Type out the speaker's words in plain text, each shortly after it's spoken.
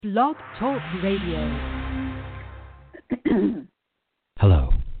Blog Talk Radio.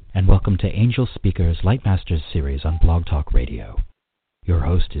 Hello, and welcome to Angelspeakers Light-Masters Series on Blog Talk Radio. Your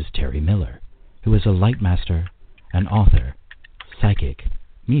host is Terry Miller, who is a Light-Master, an author, psychic,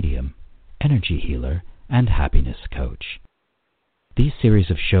 medium, energy healer, and happiness coach. These series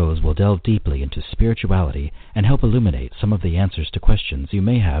of shows will delve deeply into spirituality and help illuminate some of the answers to questions you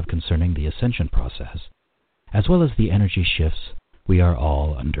may have concerning the ascension process, as well as the energy shifts we are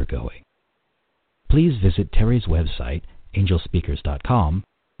all undergoing. Please visit Terry's website, angelspeakers.com,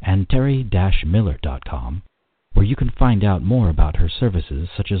 and terry-miller.com, where you can find out more about her services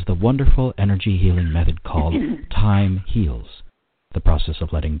such as the wonderful energy healing method called Time Heals, the process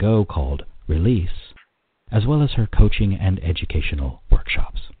of letting go called Release, as well as her coaching and educational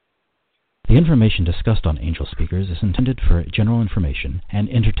workshops. The information discussed on Angel Speakers is intended for general information and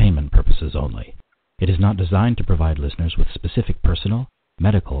entertainment purposes only. It is not designed to provide listeners with specific personal,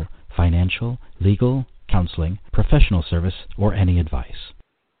 medical, financial, legal, counseling, professional service, or any advice.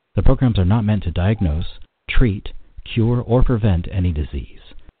 The programs are not meant to diagnose, treat, cure, or prevent any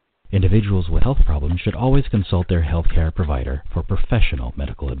disease. Individuals with health problems should always consult their healthcare provider for professional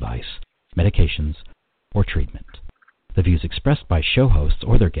medical advice, medications, or treatment. The views expressed by show hosts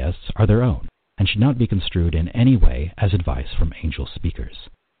or their guests are their own and should not be construed in any way as advice from Angel Speakers.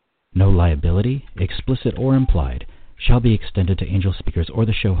 No liability, explicit or implied, shall be extended to Angel Speakers or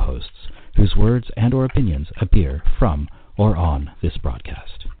the show hosts whose words and or opinions appear from or on this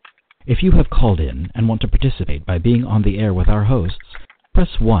broadcast. If you have called in and want to participate by being on the air with our hosts,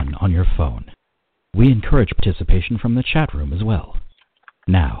 press 1 on your phone. We encourage participation from the chat room as well.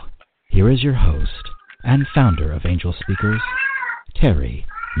 Now, here is your host and founder of Angel Speakers, Terry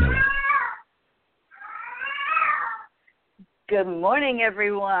Miller. Good morning,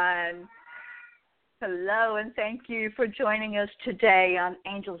 everyone. Hello, and thank you for joining us today on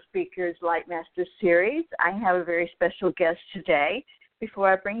Angelspeakers Light-Masters Series. I have a very special guest today.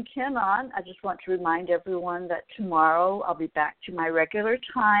 Before I bring Ken on, I just want to remind everyone that tomorrow I'll be back to my regular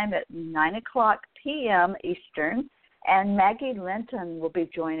time at 9 o'clock p.m. Eastern, and Maggie Linton will be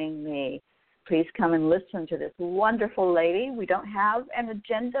joining me. Please come and listen to this wonderful lady. We don't have an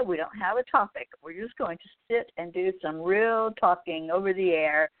agenda. We don't have a topic. We're just going to sit and do some real talking over the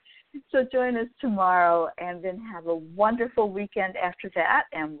air. So join us tomorrow and then have a wonderful weekend after that,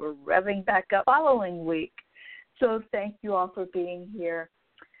 and we're revving back up following week. So thank you all for being here.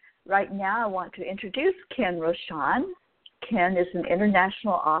 Right now I want to introduce Ken Rochon. Ken is an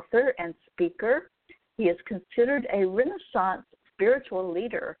international author and speaker. He is considered a Renaissance spiritual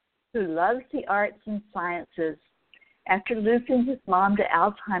leader who loves the arts and sciences. After losing his mom to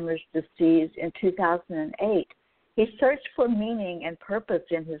Alzheimer's disease in 2008, he searched for meaning and purpose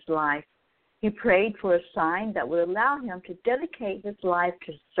in his life. He prayed for a sign that would allow him to dedicate his life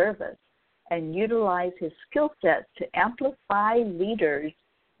to service and utilize his skill sets to amplify leaders,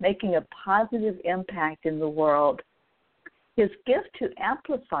 making a positive impact in the world. His gift to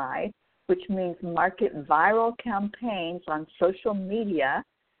amplify, which means market viral campaigns on social media,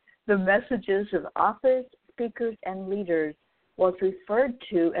 the messages of authors, speakers, and leaders, was referred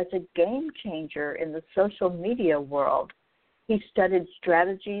to as a game changer in the social media world. He studied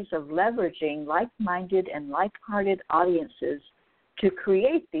strategies of leveraging like-minded and like-hearted audiences to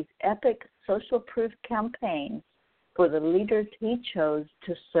create these epic social proof campaigns for the leaders he chose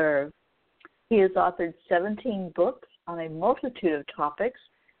to serve. He has authored 17 books on a multitude of topics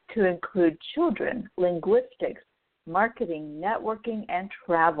to include children, linguistics, marketing, networking, and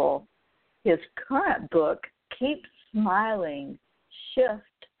travel. His current book, Keep Smiling, Shift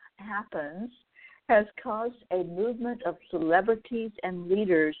Happens, has caused a movement of celebrities and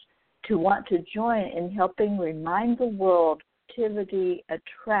leaders to want to join in helping remind the world positivity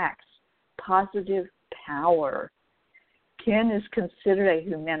attracts positive power. Ken is considered a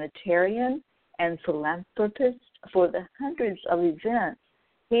humanitarian and philanthropist for the hundreds of events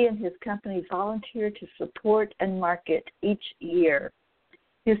he and his company volunteer to support and market each year.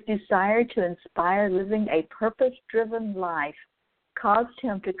 His desire to inspire living a purpose-driven life caused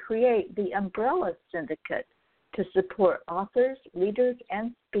him to create the Umbrella Syndicate to support authors, leaders,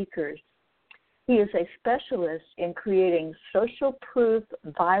 and speakers. He is a specialist in creating social-proof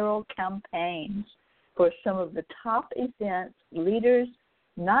viral campaigns for some of the top events, leaders,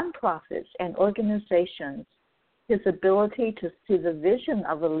 nonprofits, and organizations. His ability to see the vision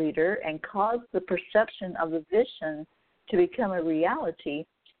of a leader and cause the perception of the vision to become a reality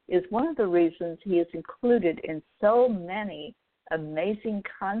is one of the reasons he is included in so many amazing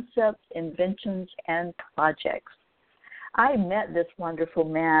concepts, inventions, and projects. I met this wonderful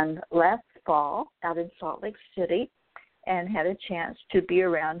man last fall out in Salt Lake City and had a chance to be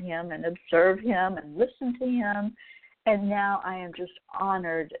around him and observe him and listen to him. And now I am just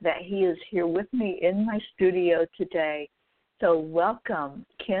honored that he is here with me in my studio today. So welcome,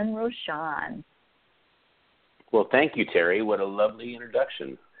 Ken Rochon. Well, thank you, Terry. What a lovely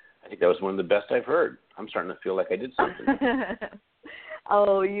introduction. I think that was one of the best I've heard. I'm starting to feel like I did something.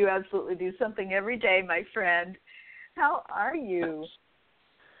 Oh, you absolutely do something every day, my friend. How are you?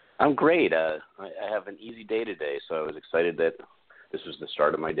 I'm great. I have an easy day today, so I was excited that this was the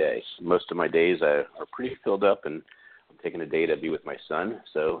start of my day. Most of my days are pretty filled up, and I'm taking a day to be with my son,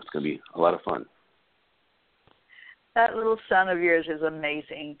 so it's going to be a lot of fun. That little son of yours is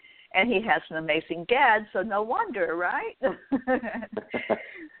amazing, and he has an amazing dad, so no wonder, right?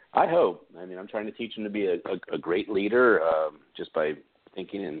 I hope. I mean, I'm trying to teach him to be a great leader just by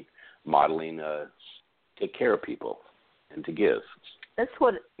thinking and modeling, take care of people and to give. That's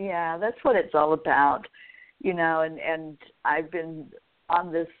what it's all about, and I've been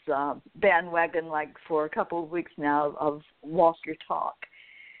on this bandwagon like for a couple of weeks now of walk your talk.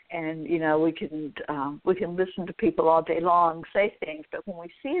 And, we can listen to people all day long say things, but when we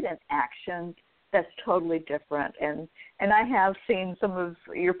see it in action, that's totally different. And I have seen some of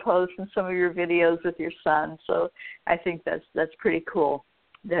your posts and some of your videos with your son, so I think that's pretty cool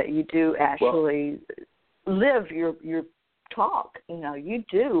that you do actually live your talk. You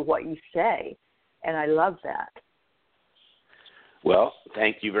do what you say, and I love that. Well,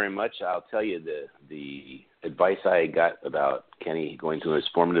 thank you very much. I'll tell you the advice I got about Kenny going through his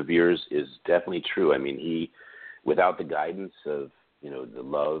formative years is definitely true. I mean, without the guidance of, the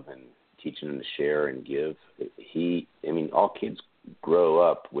love and teaching him to share and give, all kids grow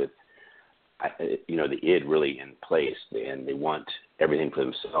up with, the id really in place, and they want everything for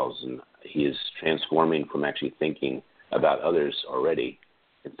themselves. And he is transforming from actually thinking about others already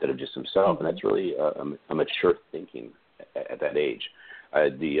instead of just himself. And that's really a mature thinking at that age.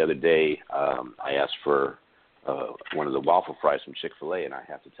 The other day, I asked for one of the waffle fries from Chick-fil-A, and I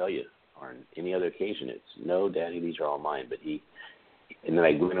have to tell you, on any other occasion, it's, no, Daddy, these are all mine. But and then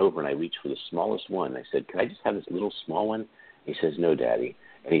I went over and I reached for the smallest one. I said, can I just have this little small one? He says, no, Daddy.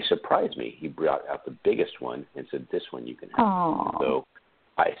 And he surprised me. He brought out the biggest one and said, this one you can have. Aww. So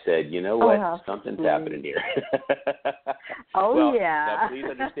I said, you know what? Something's happening here. Yeah. Now, please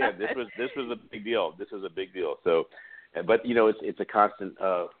understand, this was a big deal. This was a big deal. So, but it's a constant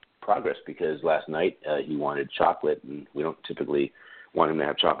progress, because last night he wanted chocolate, and we don't typically want him to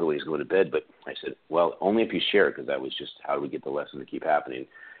have chocolate when he's going to bed. But I said, well, only if you share it, because that was just how do we get the lesson to keep happening.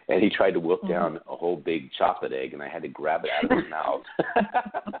 And he tried to wolf down a whole big chocolate egg, and I had to grab it out of his mouth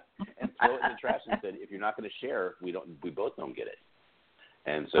and throw it in the trash and said, if you're not going to share, we both don't get it.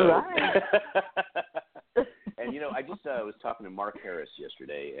 And so, right. and I just was talking to Mark Harris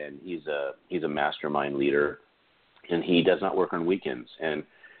yesterday, and he's a mastermind leader, and he does not work on weekends. And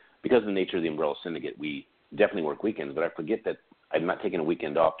because of the nature of the Umbrella Syndicate, we definitely work weekends, but I forget that I'm not taking a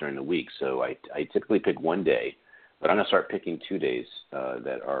weekend off during the week. So I typically pick one day, but I'm going to start picking 2 days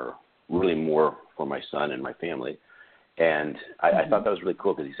that are really more for my son and my family. And I thought that was really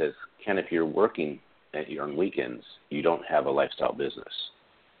cool, because he says, Ken, if you're working on weekends, you don't have a lifestyle business.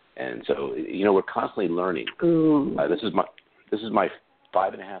 And so, we're constantly learning. This is my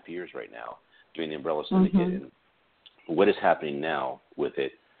 5.5 years right now doing the Umbrella Syndicate, and what is happening now with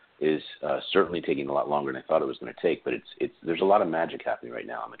it is certainly taking a lot longer than I thought it was going to take. But there's a lot of magic happening right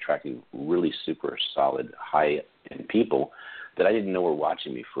now. I'm attracting really super solid, high-end people that I didn't know were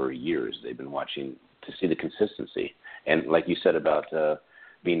watching me for years. They've been watching to see the consistency. And like you said about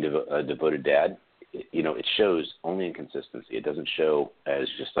being a devoted dad, it shows only in consistency. It doesn't show as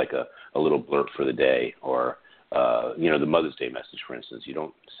just like a little blurb for the day, or, the Mother's Day message, for instance. You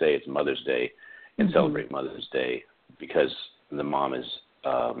don't say it's Mother's Day and celebrate Mother's Day because the mom is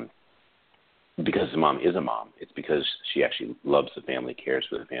a mom. It's because she actually loves the family, cares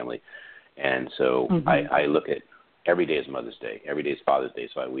for the family. And so I look at every day as Mother's Day. Every day is Father's Day.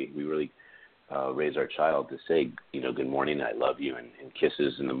 So we really raise our child to say, good morning, I love you, and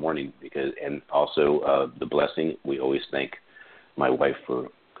kisses in the morning, and also the blessing. We always thank my wife for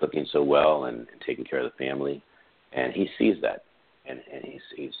cooking so well and taking care of the family, and he sees that, and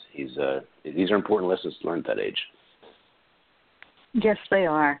these are important lessons to learn at that age. Yes, they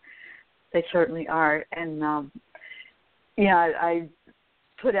are. They certainly are. And I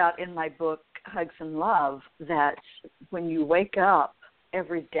put out in my book Hugs and Love that when you wake up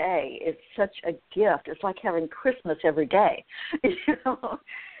every day, it's such a gift. It's like having Christmas every day. So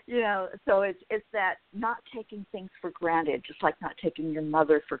it's that not taking things for granted, just like not taking your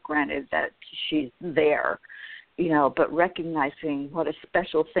mother for granted that she's there. but recognizing what a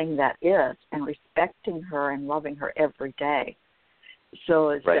special thing that is and respecting her and loving her every day. So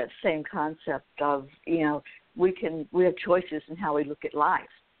it's right. that same concept of, we have choices in how we look at life.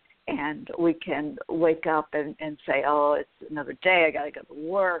 And we can wake up and say, oh, it's another day, I got to go to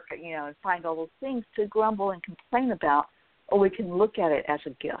work, and find all those things to grumble and complain about. Or we can look at it as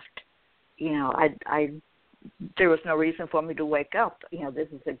a gift. There was no reason for me to wake up. This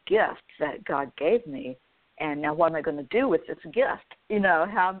is a gift that God gave me. And now what am I going to do with this gift?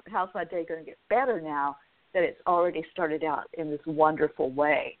 How's my day going to get better now that it's already started out in this wonderful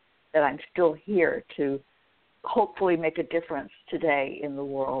way, that I'm still here to hopefully make a difference today in the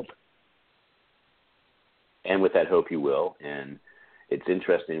world. And with that hope, you will. And it's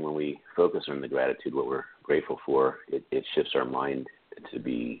interesting when we focus on the gratitude, what we're grateful for, it shifts our mind to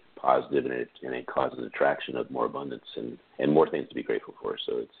be positive, and it causes attraction of more abundance and more things to be grateful for.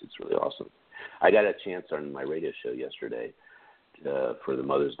 So it's really awesome. I got a chance on my radio show yesterday for the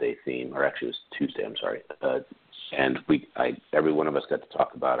Mother's Day theme, or actually it was Tuesday, I'm sorry. And every one of us got to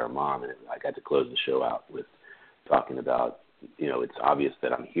talk about our mom, and I got to close the show out with talking about, it's obvious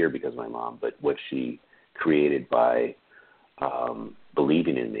that I'm here because of my mom, but what she created by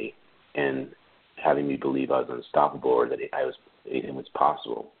believing in me and having me believe I was unstoppable, or that it was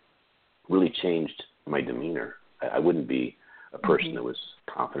possible, really changed my demeanor. I wouldn't be a person that was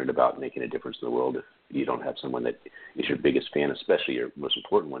confident about making a difference in the world if you don't have someone that is your biggest fan, especially your most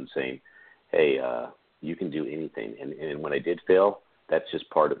important one, saying, hey, you can do anything. And when I did fail, that's just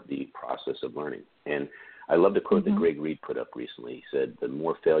part of the process of learning. And I love the quote that Greg Reed put up recently. He said, the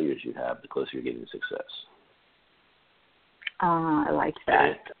more failures you have, the closer you're getting to success. I like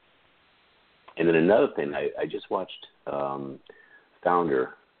that. And then another thing, I just watched Founder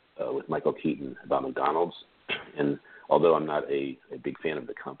with Michael Keaton about McDonald's. And although I'm not a big fan of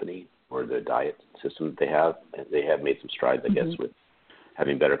the company or the diet system that they have made some strides, I guess, with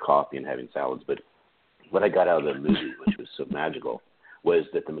having better coffee and having salads. But what I got out of the movie, which was so magical, was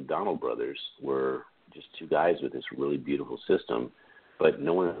that the McDonald brothers were just two guys with this really beautiful system, but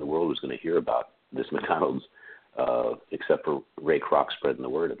no one in the world was going to hear about this McDonald's except for Ray Kroc spreading the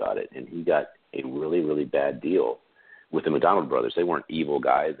word about it. And he got a really, really bad deal with the McDonald brothers. They weren't evil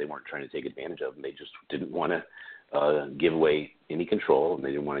guys. They weren't trying to take advantage of them. They just didn't want to give away any control, and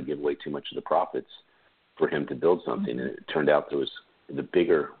they didn't want to give away too much of the profits for him to build something. And it turned out there was the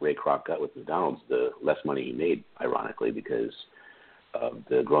bigger Ray Kroc got with McDonald's, the less money he made, ironically, because of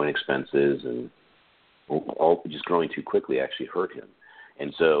the growing expenses and all just growing too quickly actually hurt him.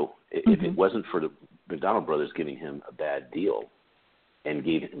 And so if it wasn't for the McDonald brothers giving him a bad deal and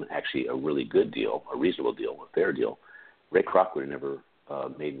gave him actually a really good deal, a reasonable deal, a fair deal, Ray Kroc would have never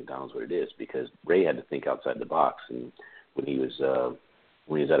made McDonald's what it is, because Ray had to think outside the box. And when he was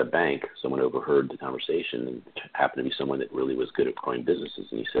at a bank, someone overheard the conversation, and it happened to be someone that really was good at growing businesses.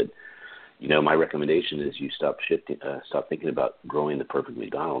 And he said, my recommendation is you stop thinking about growing the perfect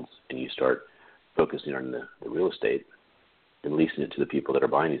McDonald's, and you start focusing on the real estate and leasing it to the people that are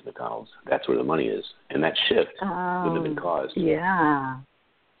buying these McDonald's. That's where the money is. And that shift wouldn't have been caused. Yeah.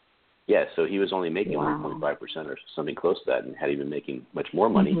 Yeah, so he was only making 1.5% or something close to that, and had he been making much more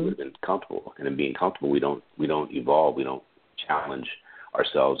money, he would have been comfortable. And in being comfortable, we don't evolve, we don't challenge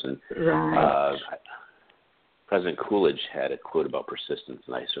ourselves. And President Coolidge had a quote about persistence,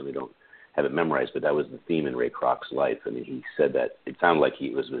 and I certainly don't have it memorized, but that was the theme in Ray Kroc's life. I mean, he said that it sounded like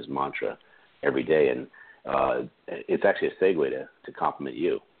it was his mantra every day. And it's actually a segue to compliment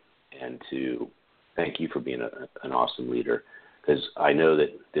you and to thank you for being an awesome leader, because I know that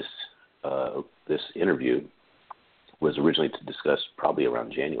this interview was originally to discuss probably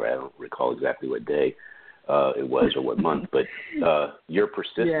around January. I don't recall exactly what day it was or what month, but your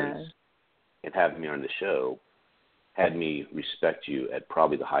persistence in having me on the show had me respect you at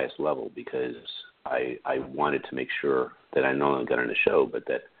probably the highest level, because I wanted to make sure that I not only got on the show, but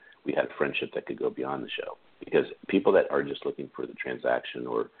that we had a friendship that could go beyond the show. Because people that are just looking for the transaction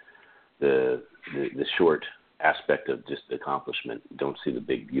or the short aspect of just the accomplishment don't see the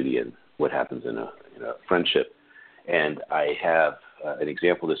big beauty in what happens in a friendship. And I have an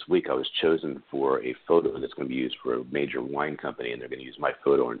example this week. I was chosen for a photo that's going to be used for a major wine company, and they're going to use my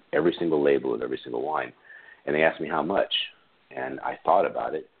photo on every single label of every single wine. And they asked me how much, and I thought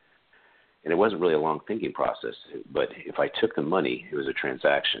about it. And it wasn't really a long thinking process, but if I took the money, it was a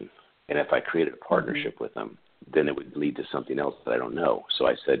transaction. And if I created a partnership with them, then it would lead to something else that I don't know. So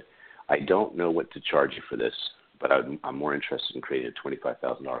I said, I don't know what to charge you for this, but I'm more interested in creating a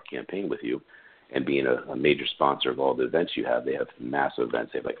 $25,000 campaign with you and being a major sponsor of all the events you have. They have massive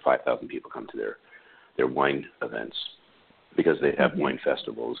events. They have like 5,000 people come to their wine events, because they have wine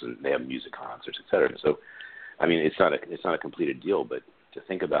festivals and they have music concerts, et cetera. So I mean, it's not a completed deal, but to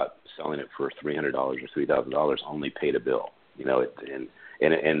think about selling it for $300 or $3,000 only paid a bill. You know,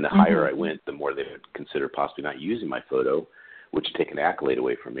 and the higher I went, the more they would consider possibly not using my photo, which would take an accolade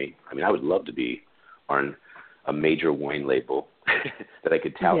away from me. I mean, I would love to be on a major wine label that I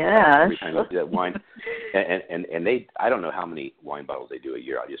could tout every time I do that wine. And they, I don't know how many wine bottles they do a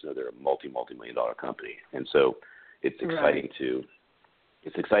year. I just know they're a multi-million-dollar company, and so it's exciting to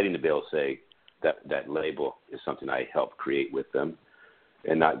be able to say that label is something I helped create with them,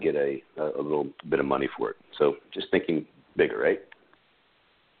 and not get a little bit of money for it. So just thinking bigger, right?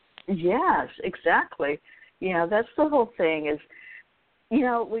 Yes, exactly. You know, that's the whole thing is, you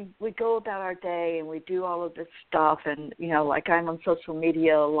know, we go about our day and we do all of this stuff, and, you know, like I'm on social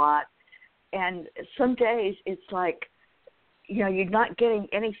media a lot, and some days it's like, you know, you're not getting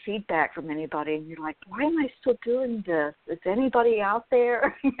any feedback from anybody, and you're like, why am I still doing this? Is anybody out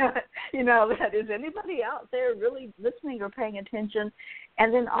there? You know, is anybody out there really listening or paying attention?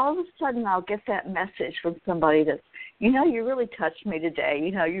 And then all of a sudden I'll get that message from somebody that's, you know, you really touched me today.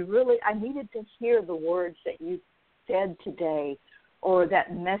 You know, I needed to hear the words that you said today, or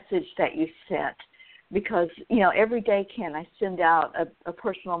that message that you sent. Because, you know, every day, Ken, I send out a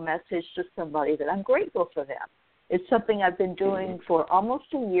personal message to somebody that I'm grateful for them. It's something I've been doing for almost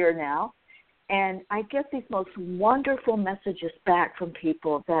a year now, and I get these most wonderful messages back from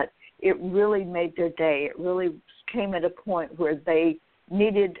people that it really made their day. It really came at a point where they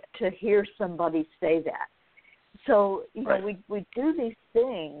needed to hear somebody say that. So, you know, we do these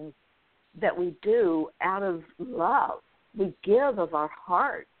things that we do out of love. We give of our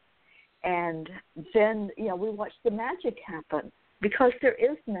heart, and then, you know, we watch the magic happen. Because there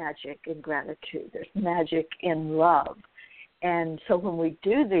is magic in gratitude. There's magic in love. And so when we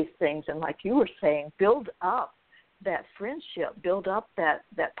do these things, and like you were saying, build up that friendship, build up that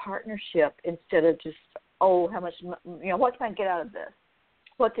partnership instead of just, oh, how much, you know, what can I get out of this?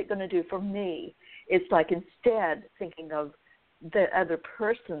 What's it going to do for me? It's like instead thinking of the other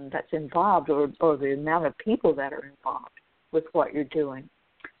person that's involved, or the amount of people that are involved with what you're doing.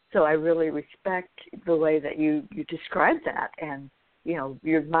 So I really respect the way that you describe that, and, you know,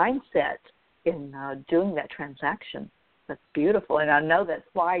 your mindset in doing that transaction. That's beautiful. And I know that's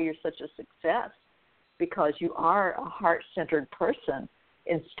why you're such a success, because you are a heart-centered person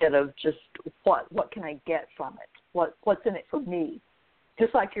instead of just what can I get from it? What's in it for me?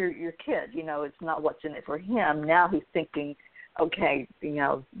 Just like your kid, you know, it's not what's in it for him. Now he's thinking, okay, you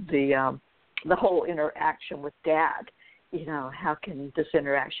know, the whole interaction with Dad. You know, how can this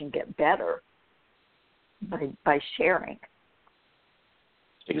interaction get better by sharing?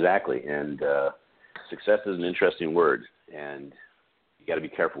 Exactly, and success is an interesting word, and you got to be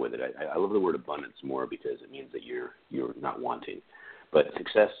careful with it. I love the word abundance more because it means that you're not wanting. But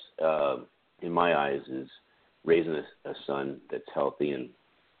success, in my eyes, is raising a son that's healthy and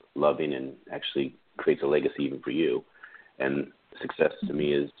loving and actually creates a legacy even for you. And success to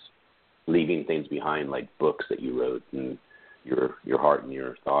me is leaving things behind, like books that you wrote, and your heart and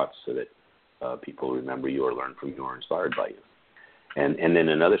your thoughts, so that people remember you or learn from you or are inspired by you. And then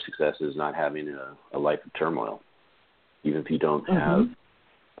another success is not having a life of turmoil. Even if you don't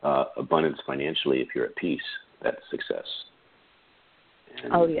have abundance financially, if you're at peace, that's success.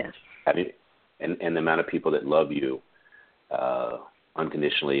 And yes. And the amount of people that love you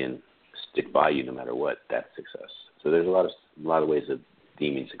unconditionally and stick by you no matter what, that's success. So there's a lot of ways of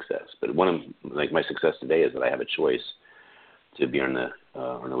deeming success. But one of, like, my success today is that I have a choice to be on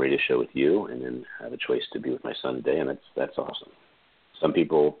the radio show with you, and then have a choice to be with my son today, and that's awesome. Some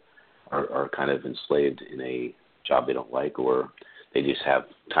people are kind of enslaved in a job they don't like, or they just have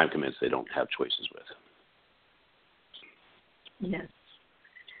time commitments they don't have choices with. Yes,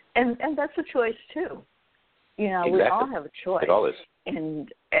 and that's a choice too. You know, exactly. We all have a choice. It all is.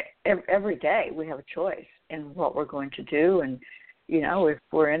 And every day we have a choice in what we're going to do. And, you know, if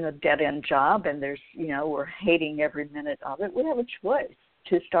we're in a dead-end job and there's, you know, we're hating every minute of it, we have a choice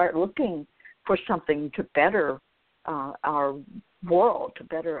to start looking for something to better our world, to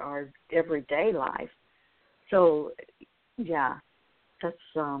better our everyday life. So, yeah, that's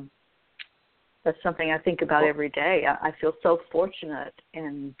something I think about every day. I feel so fortunate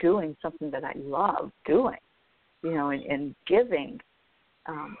in doing something that I love doing, you know, and giving.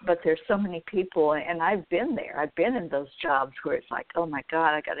 But there's so many people, and I've been there. I've been in those jobs where it's like, oh, my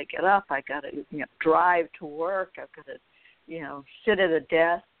God, I got to get up. I got to, you know, drive to work. I've got to, you know, sit at a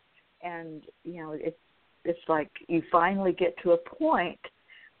desk. And, you know, it's like you finally get to a point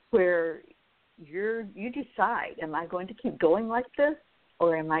where you decide, am I going to keep going like this,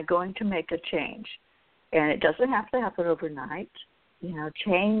 or am I going to make a change? And it doesn't have to happen overnight. You know,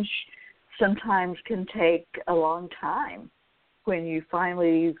 change sometimes can take a long time when you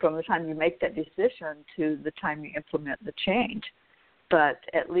finally, from the time you make that decision to the time you implement the change. But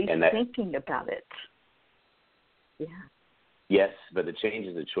at least thinking about it. Yeah. Yes, but the change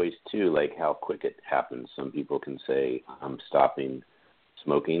is a choice too, like how quick it happens. Some people can say, I'm stopping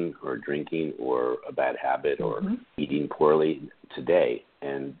smoking or drinking or a bad habit or eating poorly today,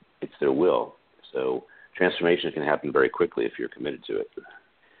 and it's their will. So transformation can happen very quickly if you're committed to it.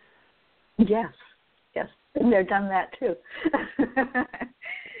 Yes. And they've done that too.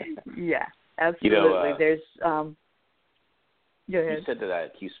 Yeah, absolutely. There's Go ahead. You said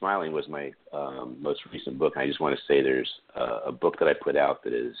that Keep Smiling was my most recent book. I just want to say there's a book that I put out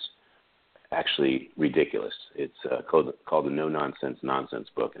that is actually ridiculous. It's called the No Nonsense Nonsense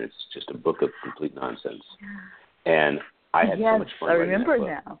book, and it's just a book of complete nonsense. And I had so much fun writing that book. I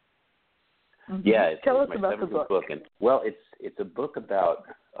remember now. Mm-hmm. Yeah, Tell us my about the book. And it's a book about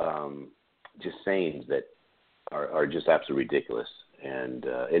just sayings that are just absolutely ridiculous, and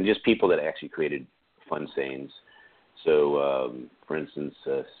just people that actually created fun sayings. So, for instance,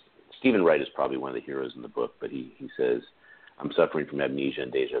 Stephen Wright is probably one of the heroes in the book, but he says, I'm suffering from amnesia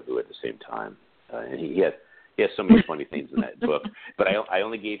and deja vu at the same time. And he has so many funny things in that book, but I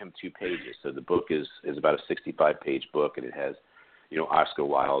only gave him 2 pages. So the book is about a 65-page book, and it has, Oscar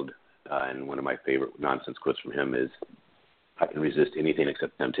Wilde, and one of my favorite nonsense quotes from him is, I can resist anything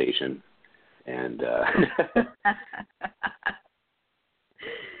except temptation. And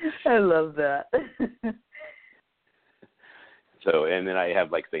I love that. So, and then I have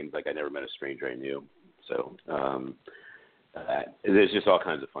things like I never met a stranger I knew. So there's just all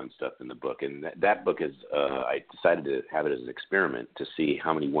kinds of fun stuff in the book. And that book is, I decided to have it as an experiment to see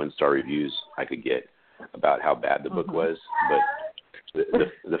how many 1-star reviews I could get about how bad the book was. But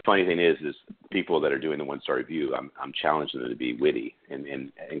the funny thing is people that are doing the 1-star review, I'm challenging them to be witty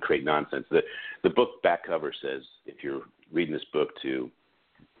and create nonsense. The book back cover says, if you're reading this book to,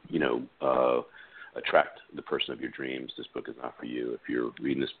 attract the person of your dreams, this book is not for you. If you're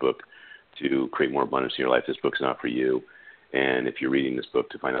reading this book to create more abundance in your life, this book is not for you. And if you're reading this book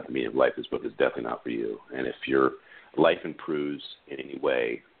to find out the meaning of life, this book is definitely not for you. And if your life improves in any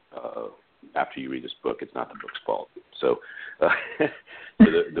way after you read this book, it's not the book's fault. So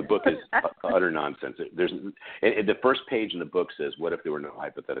the book is utter nonsense. The first page in the book says, what if there were no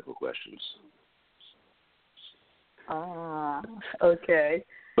hypothetical questions? Okay.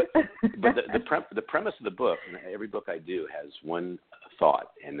 But the premise of the book, and every book I do has one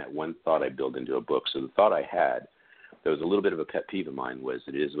thought, and that one thought I build into a book. So the thought I had that was a little bit of a pet peeve of mine was,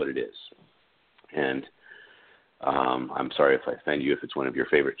 it is what it is. And I'm sorry if I offend you if it's one of your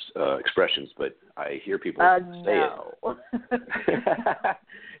favorite expressions, but I hear people say it.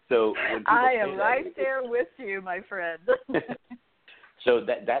 So I am right there with you, my friend. So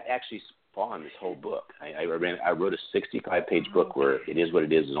that actually spawned this whole book. I wrote a 65-page book where it is what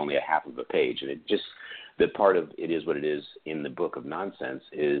it is only a half of a page, and it just, the part of it is what it is in the book of nonsense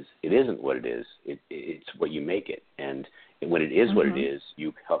is it isn't what it is. It's what you make it, and when it is what it is,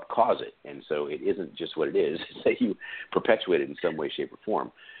 you help cause it, and so it isn't just what it is. It's that you perpetuate it in some way, shape, or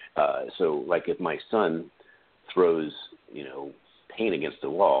form. So, like if my son throws, paint against the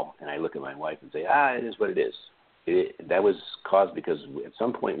wall, and I look at my wife and say, it is what it is. That was caused because at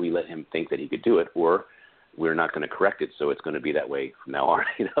some point we let him think that he could do it, or we're not going to correct it, so it's going to be that way from now on.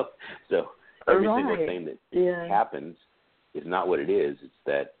 So every single thing that happens is not what it is. It's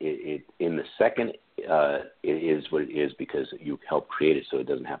that it in the second it is what it is because you help create it, so it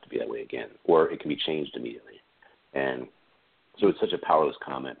doesn't have to be that way again, or it can be changed immediately. And so it's such a powerless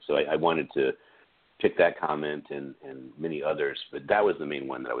comment. So I wanted to pick that comment and many others, but that was the main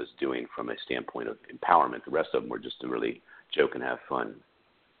one that I was doing from a standpoint of empowerment. The rest of them were just to really joke and have fun,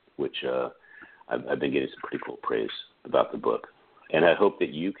 which I've been getting some pretty cool praise about the book. And I hope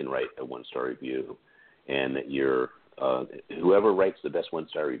that you can write a 1-star review, and that you're whoever writes the best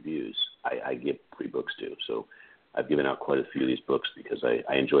 1-star reviews, I give free books to. So I've given out quite a few of these books because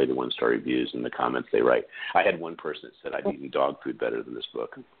I enjoy the 1-star reviews and the comments they write. I had one person that said I've eaten dog food better than this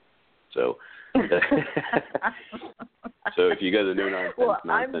book. So so if you go to the No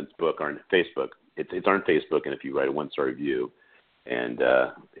Nonsense book on Facebook, it's on Facebook, and if you write a 1-star review, and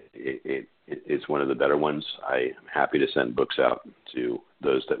it's one of the better ones, I'm happy to send books out to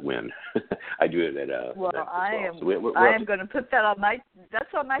those that win. I do it at well, I am. So I am going to put that on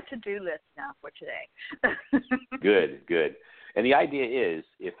that's on my to-do list now for today. Good. And the idea is,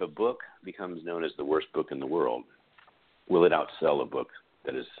 if a book becomes known as the worst book in the world, will it outsell a book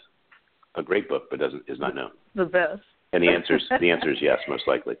that is a great book but is not known? The best. And the answer is yes, most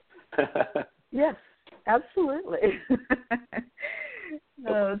likely. Yes, absolutely.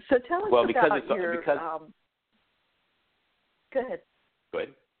 So tell us about your. Go ahead. Go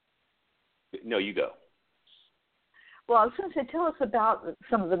ahead. No, you go. Well, I was going to say, tell us about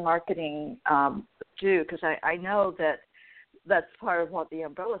some of the marketing do, because I know that's part of what the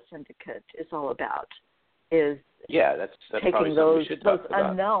Umbrella Syndicate is all about. Is that's taking those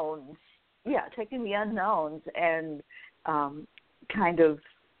unknowns. Yeah, taking the unknowns and kind of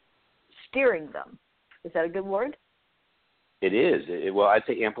steering them. Is that a good word? It is. Well, I'd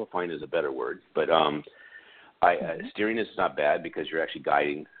say amplifying is a better word, but steering is not bad because you're actually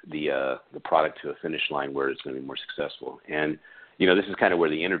guiding the product to a finish line where it's going to be more successful. And this is kind of where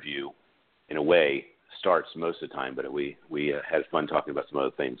the interview, in a way, starts most of the time. But we had fun talking about some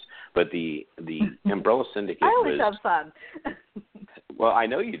other things. But the Umbrella Syndicate. I always have fun. Well, I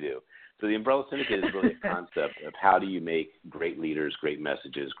know you do. So the Umbrella Syndicate is really a concept of how do you make great leaders, great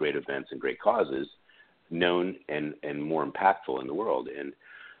messages, great events, and great causes known and more impactful in the world. And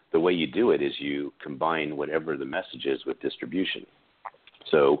the way you do it is you combine whatever the message is with distribution.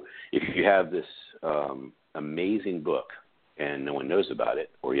 So if you have this amazing book and no one knows about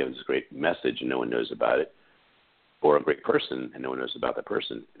it, or you have this great message and no one knows about it, or a great person and no one knows about that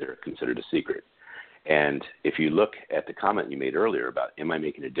person, they're considered a secret. And if you look at the comment you made earlier about, am I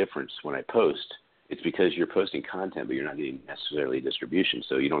making a difference when I post, it's because you're posting content, but you're not getting necessarily distribution.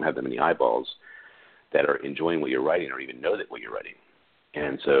 So you don't have that many eyeballs that are enjoying what you're writing or even know that what you're writing.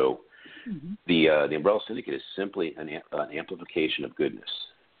 And so the Umbrella Syndicate is simply an amplification of goodness.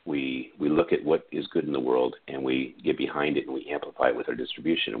 We look at what is good in the world and we get behind it and we amplify it with our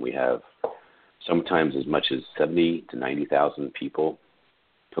distribution. And we have sometimes as much as 70 to 90,000 people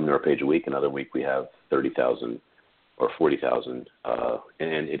come to our page a week. Another week we have 30,000 or 40,000.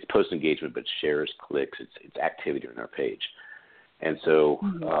 And it's post engagement, but shares, clicks, it's activity on our page. And so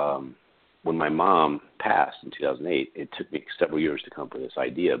when my mom passed in 2008, it took me several years to come up with this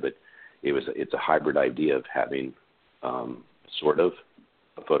idea, but it's a hybrid idea of having sort of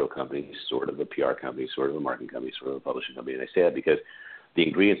a photo company, sort of a PR company, sort of a marketing company, sort of a publishing company. And I say that because the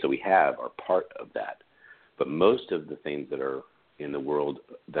ingredients that we have are part of that. But most of the things that are in the world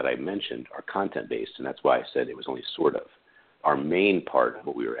that I mentioned are content-based, and that's why I said it was only sort of. Our main part of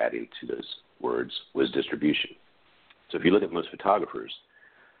what we were adding to those words was distribution. So if you look at most photographers,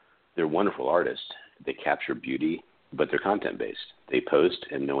 they're wonderful artists. They capture beauty, but they're content-based. They post,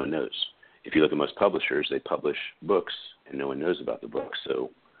 and no one knows. If you look at most publishers, they publish books, and no one knows about the books.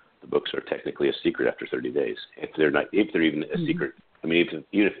 So the books are technically a secret after 30 days. If they're even a secret, I mean, even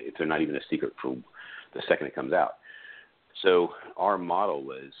if they're not even a secret from the second it comes out. So our model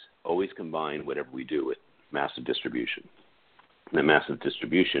was always combine whatever we do with massive distribution. And that massive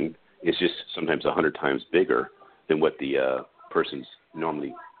distribution is just sometimes 100 times bigger than what the person's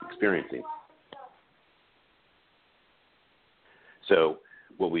normally experiencing. So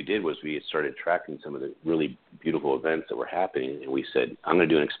what we did was we started tracking some of the really beautiful events that were happening, and we said, I'm going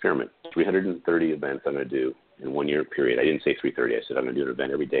to do an experiment. 330 events I'm going to do in 1 year period. I didn't say 330. I said I'm going to do an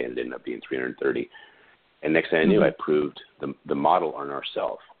event every day, and it ended up being 330. And next thing I knew, I proved the model on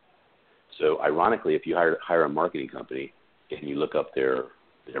ourselves. So ironically, if you hire a marketing company and you look up their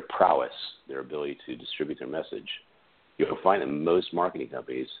prowess, their ability to distribute their message, you'll find that most marketing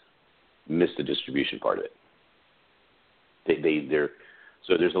companies miss the distribution part of it.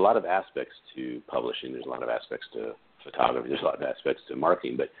 So there's a lot of aspects to publishing. There's a lot of aspects to photography. There's a lot of aspects to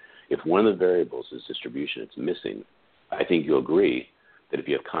marketing. But if one of the variables is distribution, it's missing. I think you'll agree that if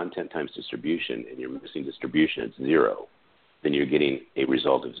you have content times distribution and you're missing distribution at zero, then you're getting a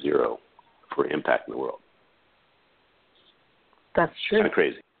result of zero for impact in the world. That's true. It's kind of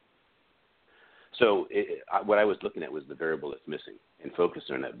crazy. So what I was looking at was the variable that's missing and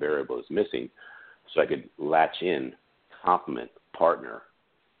focusing on that variable that's missing so I could latch in, complement, partner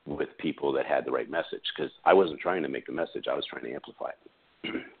with people that had the right message, because I wasn't trying to make the message. I was trying to amplify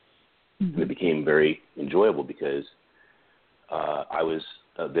it. And it became very enjoyable because I was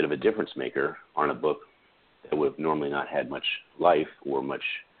a bit of a difference maker on a book that would have normally not had much life or much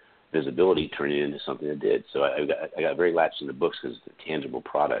visibility, turning it into something that did. So I got very latched into books because it's a tangible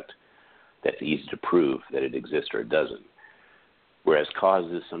product that's easy to prove that it exists or it doesn't. Whereas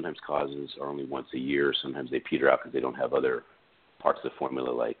sometimes causes are only once a year. Sometimes they peter out because they don't have other parts of the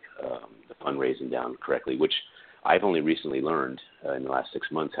formula like the fundraising down correctly, which I've only recently learned in the last 6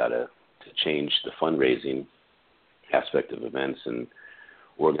 months how to change the fundraising aspect of events and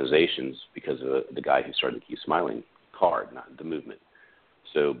organizations because of the guy who started the Keep Smiling card, not the movement.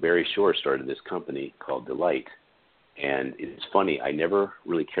 So Barry Shore started this company called Delight. And it's funny, I never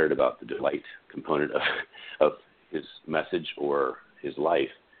really cared about the delight component of his message or his life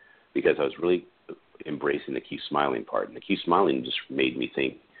because I was really embracing the keep smiling part. And the keep smiling just made me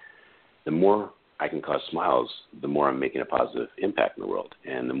think, the more I can cause smiles, the more I'm making a positive impact in the world.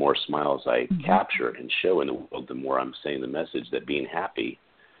 And the more smiles I capture and show in the world, the more I'm saying the message that being happy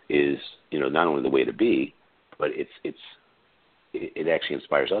is, not only the way to be, but it actually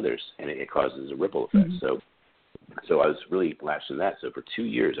inspires others, and it causes a ripple effect. So I was really latched in that. So for 2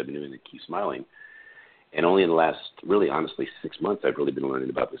 years, I've been doing the keep smiling. And only in the last, really honestly, 6 months, I've really been learning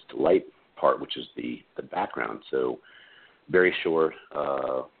about this delight part, which is the background. So very short,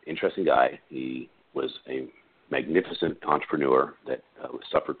 interesting guy. He was a magnificent entrepreneur that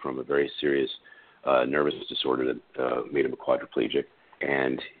suffered from a very serious nervous disorder that made him a quadriplegic.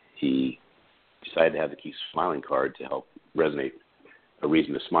 And he decided to have the keep smiling card to help resonate a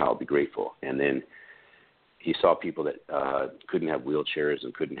reason to smile, be grateful. And then he saw people that couldn't have wheelchairs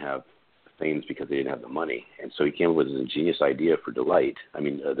and couldn't have things because they didn't have the money. And so he came up with an ingenious idea for delight.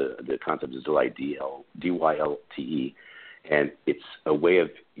 The concept is delight, D-Y-L-T-E. And it's a way of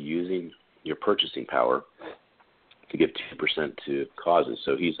using your purchasing power to give 2% to causes.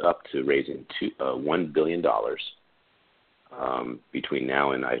 So he's up to raising $1 billion between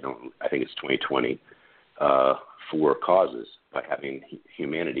now and I think it's 2020 for causes, by having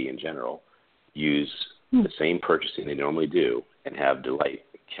humanity in general use the same purchasing they normally do and have delight,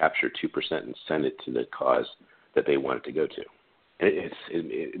 capture 2% and send it to the cause that they want it to go to. And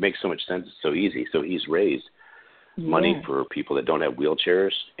it makes so much sense. It's so easy. So he's raised money for people that don't have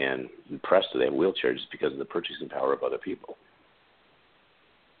wheelchairs, and impressed that they have wheelchairs just because of the purchasing power of other people.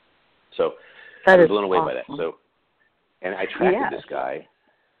 So I was blown away by that. So, and I tracked this guy.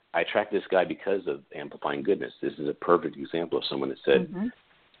 I tracked this guy because of Amplifying Goodness. This is a perfect example of someone that said,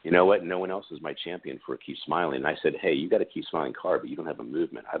 you know what, no one else is my champion for Keep Smiling. And I said, hey, you got a Keep Smiling card, but you don't have a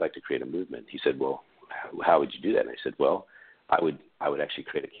movement. I'd like to create a movement. He said, well, how would you do that? And I said, well, I would actually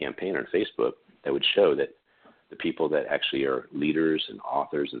create a campaign on Facebook that would show that the people that actually are leaders and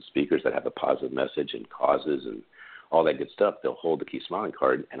authors and speakers that have a positive message and causes and all that good stuff, they'll hold the Keep Smiling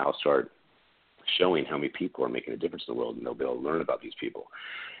card, and I'll start showing how many people are making a difference in the world, and they'll be able to learn about these people.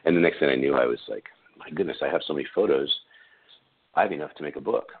 And the next thing I knew, I was like, my goodness, I have so many photos. I have enough to make a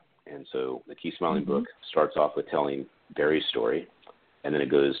book. And so the Keep Smiling book starts off with telling Barry's story, and then it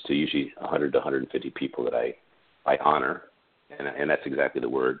goes to usually 100 to 150 people that I honor. And that's exactly the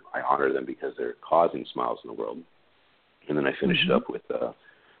word. I honor them because they're causing smiles in the world. And then I finish it up with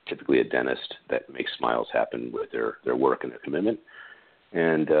typically a dentist that makes smiles happen with their work and their commitment,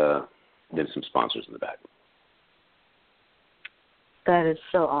 and then some sponsors in the back. That is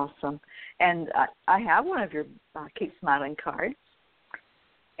so awesome. And I have one of your Keep Smiling cards.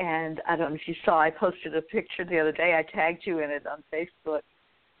 And I don't know if you saw, I posted a picture the other day. I tagged you in it on Facebook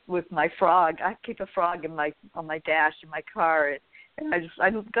with my frog. I keep a frog on my dash in my car. And I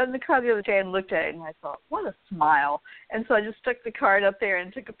got in the car the other day and looked at it, and I thought, what a smile. And so I just stuck the card up there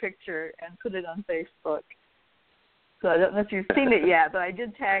and took a picture and put it on Facebook. So I don't know if you've seen it yet, but I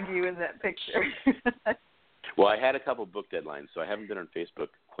did tag you in that picture. Well, I had a couple book deadlines, so I haven't been on Facebook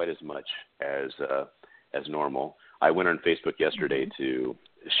quite as much as normal. I went on Facebook yesterday to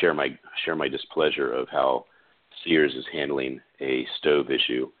share my displeasure of how Sears is handling a stove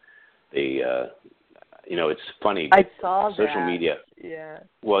issue. It's funny. I saw that. Social media. Yeah.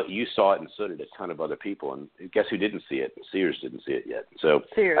 Well, you saw it, and so did a ton of other people. And guess who didn't see it? Sears didn't see it yet. So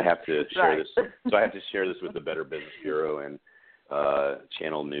Sears. I have to share this. So I have to share this with the Better Business Bureau and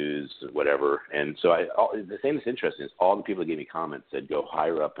Channel News, whatever. And so the thing that's interesting is all the people that gave me comments said go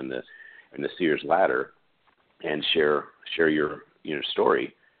higher up in the Sears ladder and share your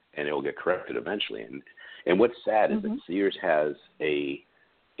story, and it will get corrected eventually. And what's sad is that Sears has the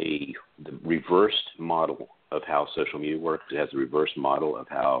reversed model of how social media works. It has a reverse model of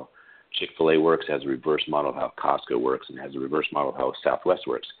how Chick-fil-A works. It has a reverse model of how Costco works, and it has a reverse model of how Southwest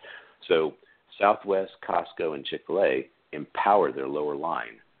works. So Southwest, Costco, and Chick-fil-A empower their lower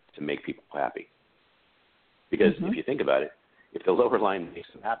line to make people happy. Because if you think about it, if the lower line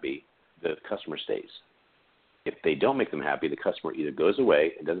makes them happy, the customer stays. If they don't make them happy, the customer either goes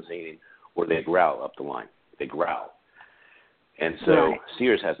away and doesn't say anything, or they growl up the line. They growl. And so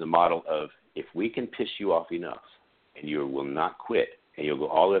Sears has the model of, if we can piss you off enough and you will not quit and you'll go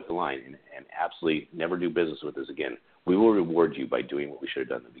all the way up the line and absolutely never do business with us again, we will reward you by doing what we should have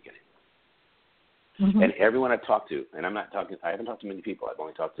done in the beginning. And everyone I've talked to, and I haven't talked to many people, I've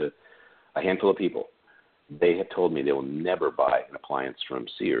only talked to a handful of people, they have told me they will never buy an appliance from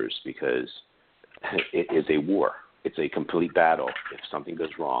Sears because it is a war. It's a complete battle. If something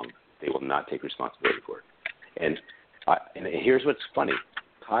goes wrong, they will not take responsibility for it. And here's what's funny.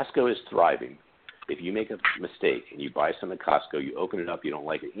 Costco is thriving. If you make a mistake and you buy something at Costco, you open it up, you don't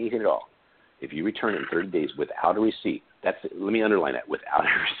like it, anything at all, if you return it in 30 days without a receipt, let me underline that, without a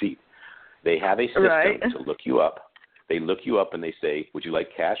receipt, they have a system to look you up. They look you up and they say, would you like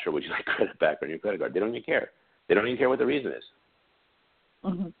cash or would you like credit back on your credit card? They don't even care. They don't even care what the reason is.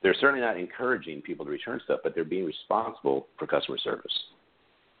 Mm-hmm. They're certainly not encouraging people to return stuff, but they're being responsible for customer service.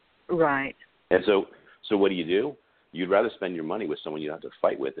 Right. And so what do? You'd rather spend your money with someone you don't have to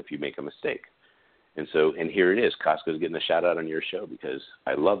fight with if you make a mistake. And here it is. Costco's getting a shout out on your show because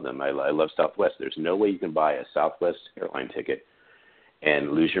I love them. I love Southwest. There's no way you can buy a Southwest airline ticket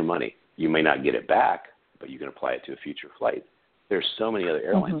and lose your money. You may not get it back, but you can apply it to a future flight. There's so many other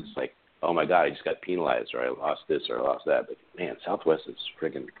airlines. Mm-hmm. It's like, oh my God, I just got penalized, or I lost this, or I lost that. But man, Southwest is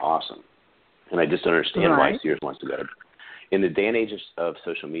freaking awesome. And I just don't understand why Sears wants to go. In the day and age of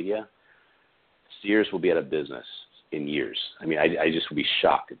social media, Sears will be out of business in years. I mean, I just would be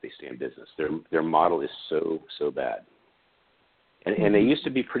shocked if they stay in business. Their model is so bad. And they used to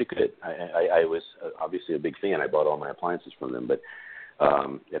be pretty good. I was obviously a big fan. I bought all my appliances from them, but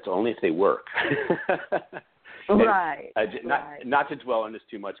that's only if they work. Right. Not to dwell on this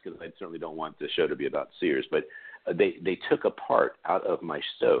too much because I certainly don't want the show to be about Sears, but they took a part out of my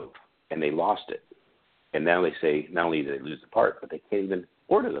stove and they lost it. And now they say not only did they lose the part, but they can't even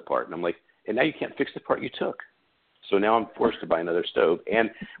order the part. And I'm like, and now you can't fix the part you took. So now I'm forced to buy another stove. And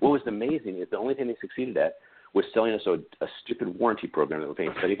what was amazing is the only thing they succeeded at was selling us a stupid warranty program that we're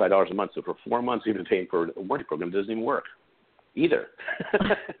paying $75 a month. So for 4 months we've been paying for a warranty program that doesn't even work either.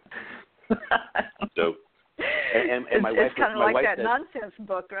 So, and my wife, it's kind of like that nonsense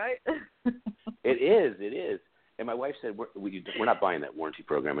book, right? It is. And my wife said, we're not buying that warranty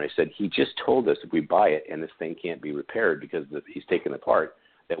program. And I said, he just told us if we buy it and this thing can't be repaired because he's taken it apart,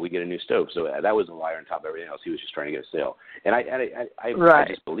 that we get a new stove. So that was a liar on top of everything else. He was just trying to get a sale. And I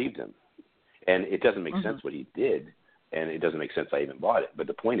just believed him. And it doesn't make sense what he did, and it doesn't make sense I even bought it. But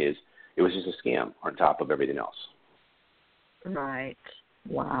the point is, it was just a scam on top of everything else. Right.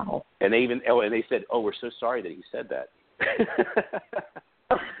 Wow. And they said, we're so sorry that he said that.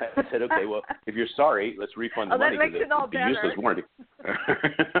 I said, okay, well, if you're sorry, let's refund the money. That makes it all better. Useless warranty.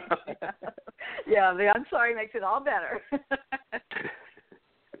 Yeah, the I'm sorry makes it all better.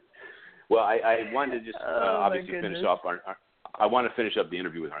 Well, I wanted to just obviously finish off I want to finish up the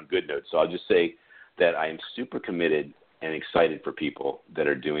interview on good notes. So I'll just say that I am super committed and excited for people that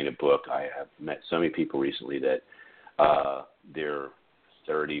are doing a book. I have met so many people recently that they're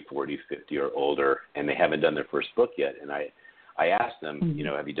 30, 40, 50 or older, and they haven't done their first book yet. And I asked them,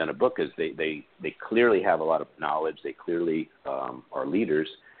 have you done a book? Because they clearly have a lot of knowledge. They clearly are leaders.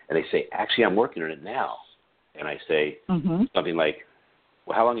 And they say, actually, I'm working on it now. And I say something like,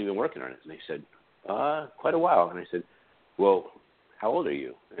 well, how long have you been working on it? And they said, quite a while. And I said, well, how old are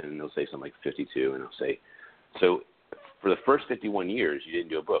you? And they'll say something like 52. And I'll say, so for the first 51 years, you didn't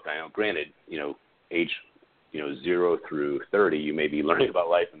do a book. I know, granted, age 0 through 30, you may be learning about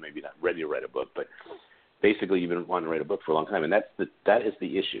life and maybe not ready to write a book. But basically, you've been wanting to write a book for a long time. And that is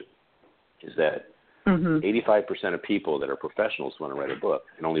the issue, is that 85% of people that are professionals want to write a book,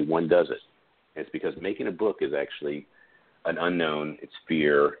 and only one does it. And it's because making a book is actually an unknown. It's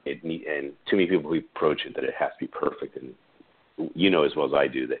fear. And too many people approach it that it has to be perfect. And you know as well as I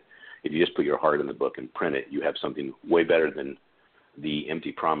do that if you just put your heart in the book and print it, you have something way better than the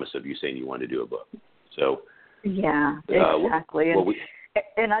empty promise of you saying you want to do a book. So yeah, exactly.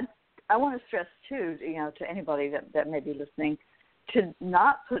 And I want to stress too, to anybody that may be listening, to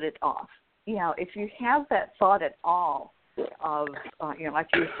not put it off. If you have that thought at all of, like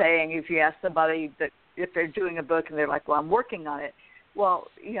you were saying, if you ask somebody that if they're doing a book and they're like, well, I'm working on it, well,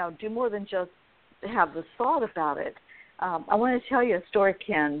 do more than just have the thought about it. I want to tell you a story,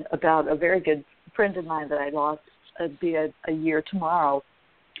 Ken, about a very good friend of mine that I lost be a year tomorrow,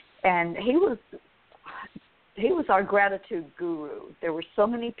 and he was our gratitude guru. There were so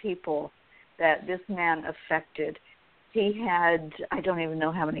many people that this man affected. He had, I don't even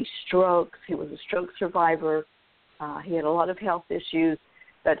know how many strokes. He was a stroke survivor. He had a lot of health issues.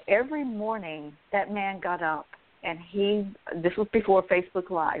 But every morning, that man got up, and this was before Facebook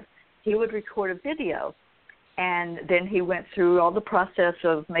Live, he would record a video, and then he went through all the process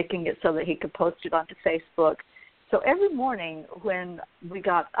of making it so that he could post it onto Facebook. So every morning when we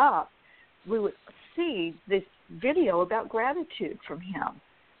got up, we would see this video about gratitude from him.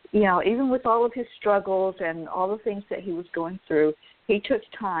 Even with all of his struggles and all the things that he was going through, he took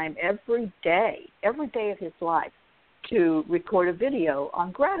time every day of his life to record a video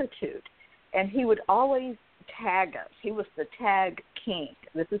on gratitude. And he would always tag us. He was the tag king.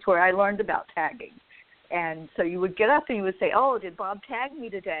 This is where I learned about tagging. And so you would get up and you would say, oh, did Bob tag me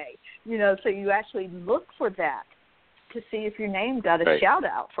today? So you actually look for that to see if your name got a shout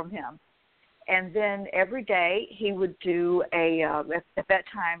out from him. And then every day he would do at that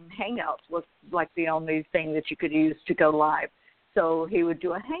time, Hangouts was like the only thing that you could use to go live. So he would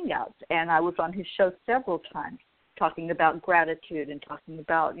do a Hangouts, and I was on his show several times talking about gratitude and talking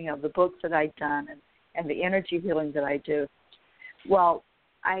about, the books that I'd done and the energy healing that I do. Well,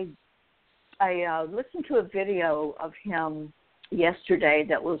 I listened to a video of him yesterday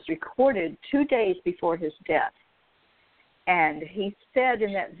that was recorded 2 days before his death. And he said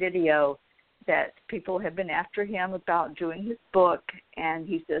in that video that people have been after him about doing his book, and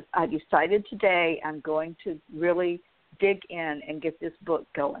he says, I decided today I'm going to really dig in and get this book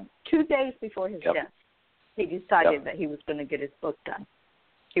going. 2 days before his death, he decided that he was going to get his book done.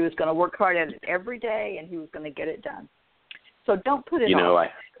 He was going to work hard at it every day, and he was going to get it done. So don't put it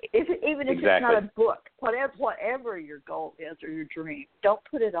off. Even if it's not a book, whatever your goal is or your dream, don't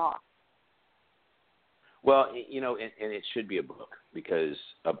put it off. Well, and it should be a book, because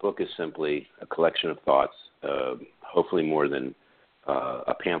a book is simply a collection of thoughts, hopefully more than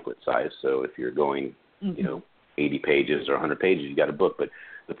a pamphlet size. So if you're going, 80 pages or 100 pages, you got a book. But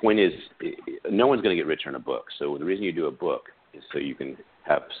the point is, no one's going to get richer in a book. So the reason you do a book is so you can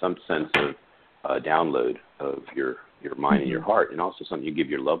have some sense of download of your mind and your heart, and also something you give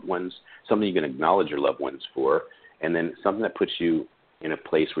your loved ones, something you can acknowledge your loved ones for, and then something that puts you in a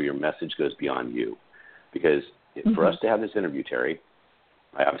place where your message goes beyond you. Because for us to have this interview, Terry,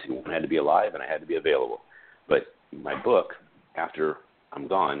 I obviously had to be alive and I had to be available. But my book, after I'm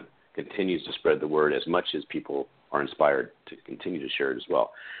gone, continues to spread the word as much as people are inspired to continue to share it as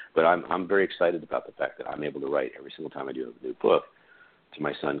well. But I'm very excited about the fact that I'm able to write every single time I do a new book to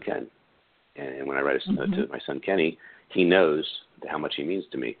my son, Ken. And when I write to my son, Kenny, he knows how much he means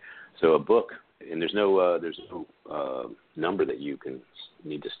to me. So a book, and there's no number that you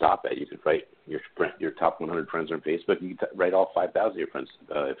need to stop at. You can write your top 100 friends on Facebook. You can write all 5,000 of your friends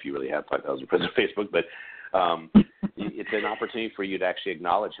if you really have 5,000 friends on Facebook. But it's an opportunity for you to actually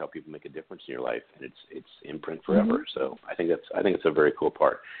acknowledge how people make a difference in your life, and it's imprint forever. So I think it's a very cool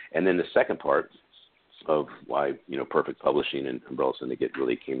part. And then the second part of why Perfect Publishing and Umbrella Syndicate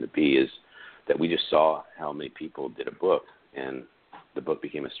really came to be is that we just saw how many people did a book, and the book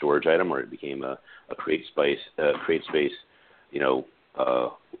became a storage item, or it became a create space,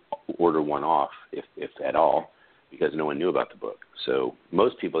 order one off, if at all, because no one knew about the book. So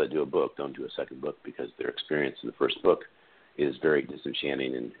most people that do a book don't do a second book because their experience in the first book is very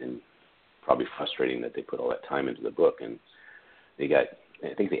disenchanting and probably frustrating that they put all that time into the book. And they got,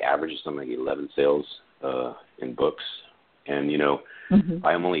 I think the average is something like 11 sales in books. And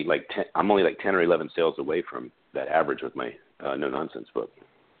I'm only like 10 or 11 sales away from that average with my No Nonsense book.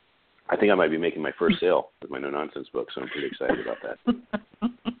 I think I might be making my first sale with my No Nonsense book, so I'm pretty excited about that.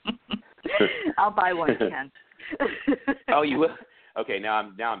 I'll buy one, Ken. Oh, you will? Okay, now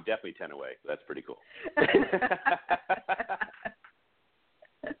I'm definitely 10 away. That's pretty cool. The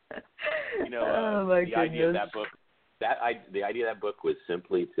idea of that book. The idea of that book was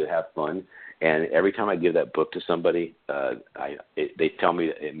simply to have fun, and every time I give that book to somebody, they tell me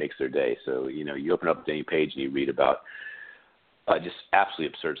that it makes their day. So you open up any page and you read about just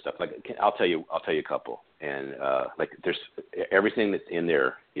absolutely absurd stuff. Like I'll tell you a couple, and there's everything that's in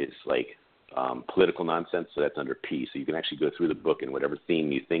there is like political nonsense. So that's under P. So you can actually go through the book and whatever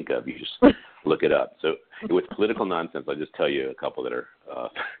theme you think of, you just look it up. So with political nonsense, I'll just tell you a couple that are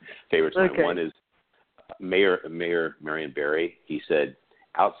favorites. Okay. One is Mayor Marion Barry. He said,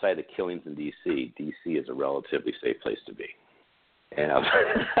 outside the killings in D.C., D.C. is a relatively safe place to be. And I was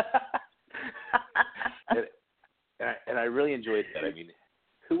and I really enjoyed that. I mean,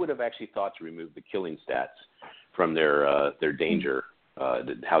 who would have actually thought to remove the killing stats from their danger,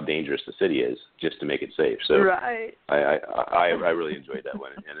 how dangerous the city is, just to make it safe? So right. I really enjoyed that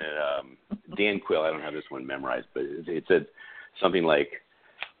one. And then Dan Quill, I don't have this one memorized, but it said something like,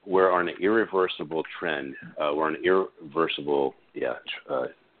 we're on an irreversible trend.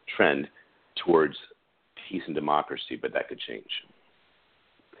 Trend towards peace and democracy, but that could change.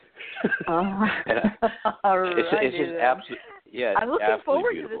 It's just absolutely, yeah. I'm looking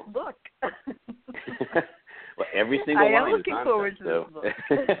forward to this book. Well, every single line is nonsense. I am looking forward to this book.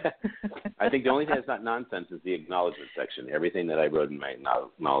 I think the only thing that's not nonsense is the acknowledgement section. Everything that I wrote in my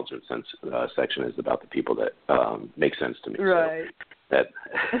acknowledgement section is about the people that make sense to me. Right. So,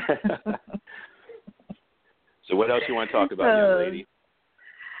 so what else you want to talk about, young lady?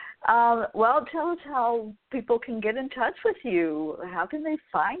 Well, tell us how people can get in touch with you. How can they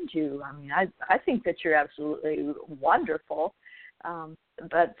find you? I mean, I think that you're absolutely wonderful.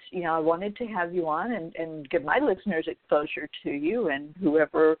 But, I wanted to have you on and give my listeners exposure to you, and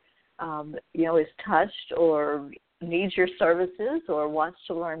whoever, is touched or needs your services or wants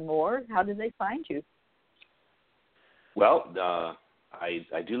to learn more, how do they find you? Well,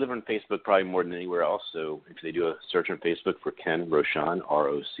 I do live on Facebook probably more than anywhere else. So if they do a search on Facebook for Ken Rochon,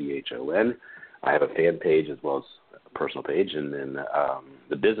 Rochon, I have a fan page as well as a personal page. And then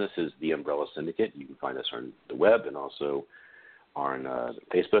the business is the Umbrella Syndicate. You can find us on the web and also on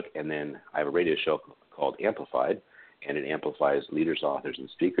Facebook. And then I have a radio show called Amplified, and it amplifies leaders, authors, and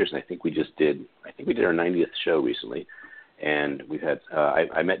speakers. And I think we did our 90th show recently. And we've had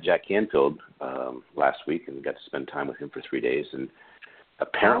I met Jack Canfield last week and got to spend time with him for 3 days. And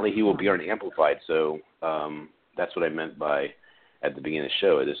apparently he will be on Amplified. So that's what I meant by at the beginning of the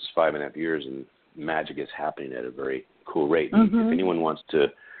show. This is 5.5 years, and magic is happening at a very cool rate. Mm-hmm. If anyone wants to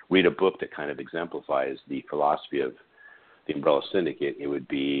read a book that kind of exemplifies the philosophy of the Umbrella Syndicate, it would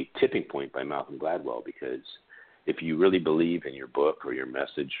be Tipping Point by Malcolm Gladwell, because if you really believe in your book or your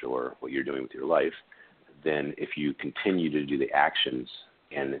message or what you're doing with your life, then if you continue to do the actions,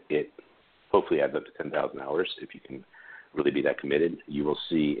 and it hopefully adds up to 10,000 hours, if you can really be that committed, you will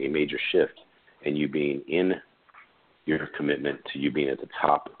see a major shift in you being in your commitment to you being at the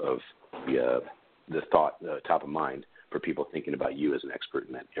top of the thought, top of mind for people thinking about you as an expert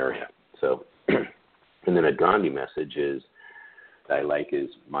in that area. So, and then a Gandhi message is that I like is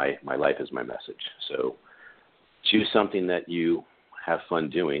my life is my message. So choose something that you have fun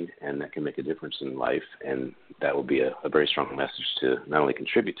doing and that can make a difference in life, and that will be a very strong message to not only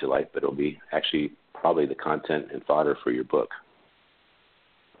contribute to life, but it'll be actually probably the content and fodder for your book.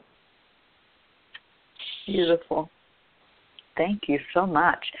 Beautiful. Thank you so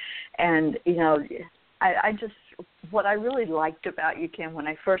much. And, you know, I just, what I really liked about you, Ken, when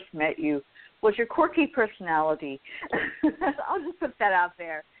I first met you, was your quirky personality. I'll just put that out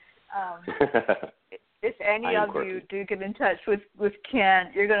there. If any of you do get in touch with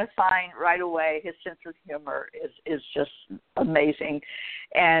Ken, you're going to find right away his sense of humor is just amazing.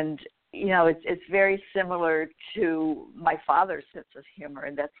 And, you know, it's very similar to my father's sense of humor,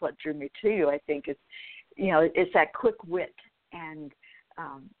 and that's what drew me to you, I think. It's that quick wit. And,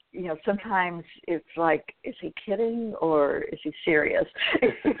 you know, sometimes it's like, is he kidding or is he serious?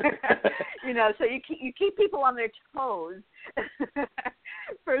 You know, so you keep people on their toes,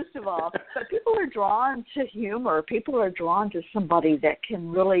 first of all. But people are drawn to humor. People are drawn to somebody that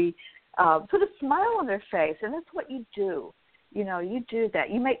can really put a smile on their face, and that's what you do. You know, you do that.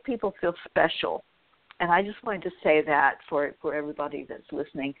 You make people feel special. And I just wanted to say that for everybody that's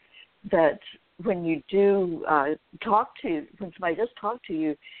listening, that when you do when somebody does talk to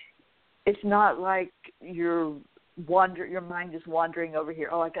you, it's not like your mind is wandering over here.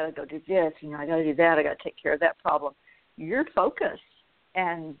 Oh, I got to go do this. You know, I got to do that. I got to take care of that problem. You're focused,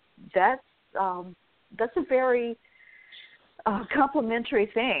 and that's a very complimentary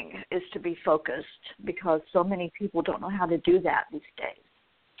thing, is to be focused, because so many people don't know how to do that these days.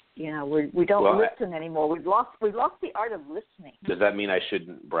 You know, we don't listen anymore. We've lost the art of listening. Does that mean I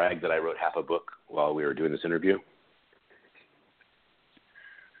shouldn't brag that I wrote half a book while we were doing this interview?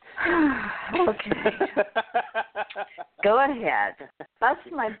 Okay. Go ahead. That's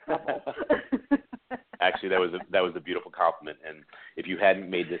my bubble. Actually, that was a beautiful compliment. And if you hadn't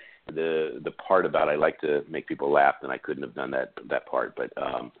made the part about I like to make people laugh, then I couldn't have done that part. But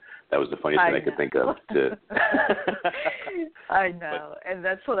that was the funniest thing I could think of. I know, and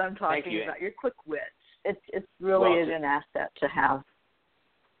that's what I'm talking about. Your quick wit. It's really an asset to have.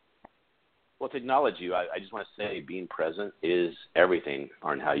 Well, to acknowledge you, I just want to say being present is everything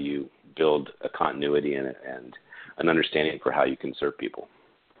on how you build a continuity and an understanding for how you can serve people.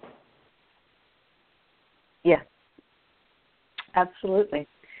 Yeah, absolutely.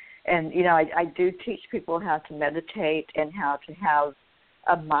 And, you know, I do teach people how to meditate and how to have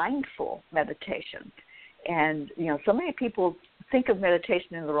a mindful meditation. And, you know, so many people think of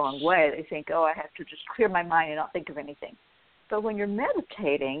meditation in the wrong way. They think, oh, I have to just clear my mind and not think of anything. But when you're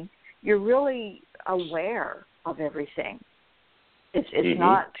meditating, you're really aware of everything. It's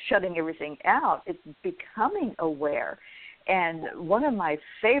not shutting everything out. It's becoming aware. And one of my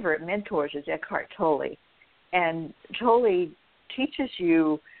favorite mentors is Eckhart Tolle. And Tolle teaches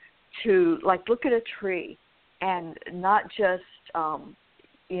you to, like, look at a tree and not just,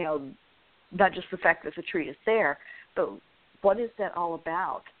 not just the fact that the tree is there, but what is that all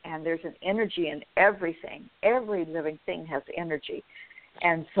about? And there's an energy in everything. Every living thing has energy.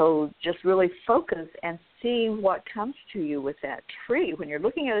 And so just really focus and see what comes to you with that tree when you're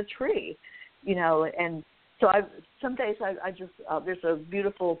looking at a tree, you know. And so some days I just, there's a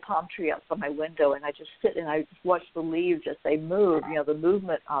beautiful palm tree outside my window, and I just sit and I just watch the leaves as they move, you know, the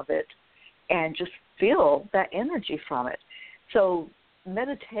movement of it, and just feel that energy from it. So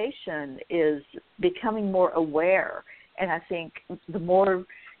meditation is becoming more aware. And I think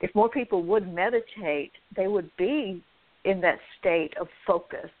if more people would meditate, they would be in that state of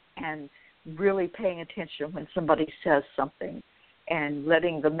focus and really paying attention when somebody says something and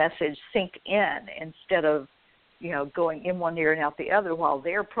letting the message sink in instead of, going in one ear and out the other while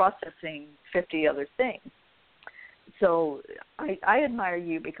they're processing 50 other things. So I admire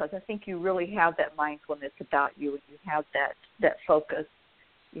you because I think you really have that mindfulness about you, and you have that focus,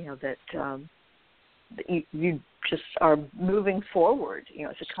 that you just are moving forward.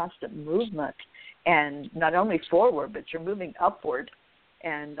 It's a constant movement, and not only forward, but you're moving upward.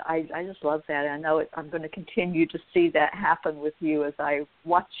 And I just love that. I know I'm going to continue to see that happen with you as I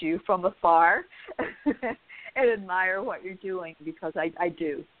watch you from afar and admire what you're doing, because I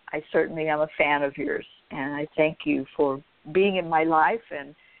do. I certainly am a fan of yours, and I thank you for being in my life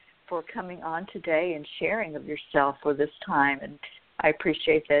and for coming on today and sharing of yourself for this time. And I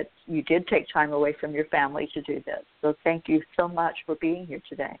appreciate that you did take time away from your family to do this. So thank you so much for being here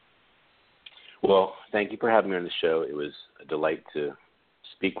today. Well, thank you for having me on the show. It was a delight to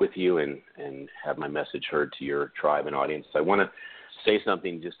speak with you and have my message heard to your tribe and audience. I want to say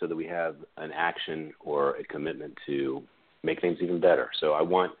something just so that we have an action or a commitment to make things even better. So I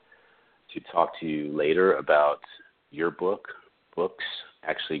want to talk to you later about your books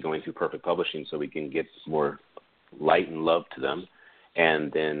actually going through Perfect Publishing so we can get more light and love to them.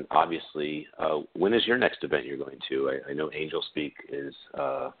 And then obviously, when is your next event you're going to? I know Angelspeak is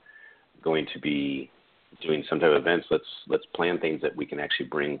going to be doing some type of events. Let's plan things that we can actually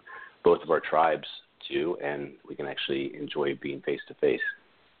bring both of our tribes to, and we can actually enjoy being face to face.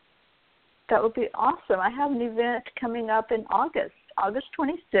 That would be awesome. I have an event coming up in August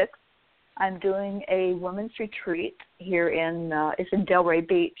 26th. I'm doing a women's retreat here it's in Delray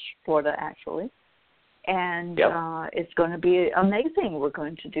Beach, Florida, actually. And yep. It's going to be amazing. We're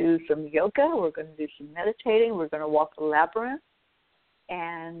going to do some yoga. We're going to do some meditating. We're going to walk the labyrinth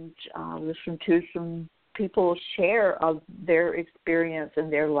and listen to some people share of their experience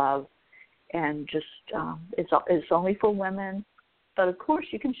and their love. And just it's only for women. But, of course,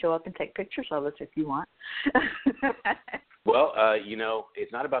 you can show up and take pictures of us if you want. Well,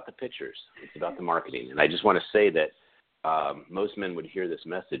 it's not about the pictures. It's about the marketing. And I just want to say that most men would hear this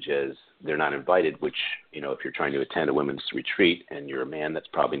message as they're not invited, which, if you're trying to attend a women's retreat and you're a man, that's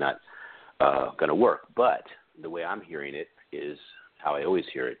probably not going to work. But the way I'm hearing it is how I always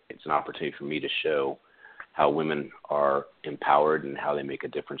hear it. It's an opportunity for me to show how women are empowered and how they make a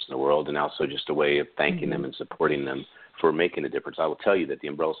difference in the world, and also just a way of thanking them and supporting them for making a difference. I will tell you that the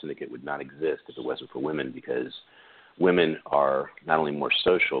Umbrella Syndicate would not exist if it wasn't for women, because women are not only more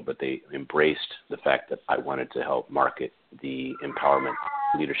social, but they embraced the fact that I wanted to help market the empowerment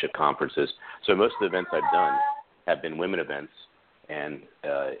leadership conferences. So most of the events I've done have been women events, and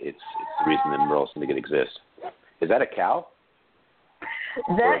it's the reason the Umbrella Syndicate exists. Is that a cow?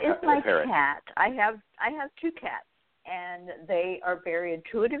 That is my cat. I have two cats, and they are very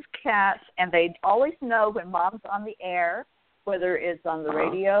intuitive cats, and they always know when Mom's on the air, whether it's on the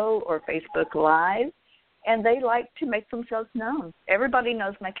radio or Facebook Live, and they like to make themselves known. Everybody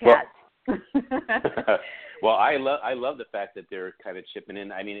knows my cats. Well, I love the fact that they're kind of chipping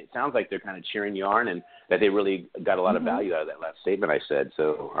in. I mean, it sounds like they're kind of cheering you on, and that they really got a lot of value out of that last statement I said.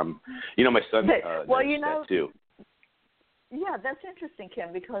 So, my son noticed that too. Yeah, that's interesting,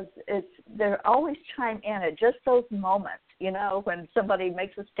 Ken, because they're always chime in at just those moments, when somebody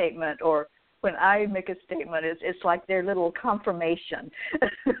makes a statement or when I make a statement, it's like their little confirmation.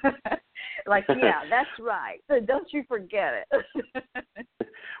 Like, yeah, that's right. So don't you forget it.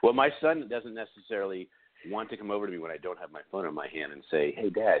 Well, my son doesn't necessarily want to come over to me when I don't have my phone in my hand and say,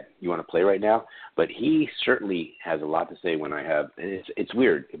 hey, Dad, you want to play right now? But he certainly has a lot to say when I have, and it's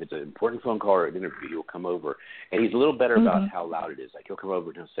weird. If it's an important phone call or an interview, he'll come over. And he's a little better about how loud it is. Like, he'll come over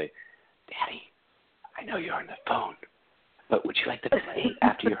and he'll say, Daddy, I know you're on the phone, but would you like to play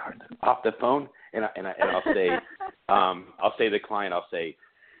after you're off the phone? And I'll say the client, I'll say,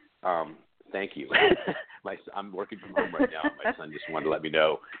 thank you. I'm working from home right now. My son just wanted to let me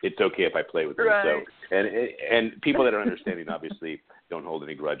know it's okay if I play with him. Right. So, and people that are understanding obviously don't hold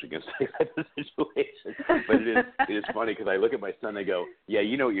any grudge against that type of situation. But it is funny because I look at my son and I go, yeah,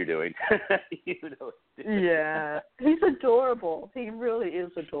 you know what you're doing. Yeah, he's adorable. He really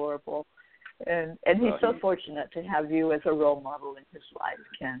is adorable. And he's so fortunate to have you as a role model in his life,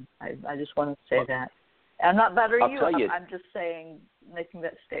 Ken. I just want to say that. I'm not buttering you. I'm just making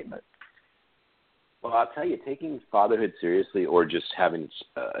that statement. Well, I'll tell you, taking fatherhood seriously or just having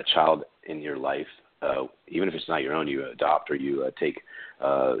a child in your life, even if it's not your own, you adopt or you take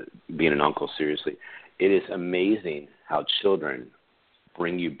being an uncle seriously, it is amazing how children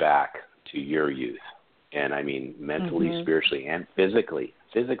bring you back to your youth. And I mean, mentally, spiritually, and physically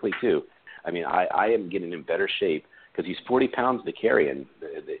too. I mean, I am getting in better shape because he's 40 pounds to carry, and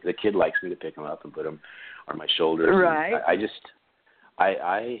the kid likes me to pick him up and put him on my shoulders. Right.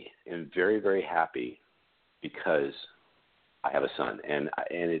 I am very, very happy because I have a son, and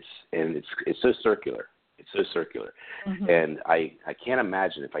it's so circular. It's so circular, and I can't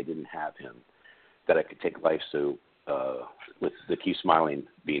imagine if I didn't have him that I could take life so with the Keep Smiling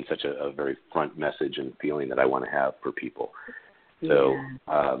being such a very front message and feeling that I want to have for people. So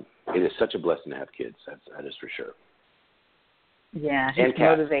it is such a blessing to have kids. That is for sure. Yeah, he's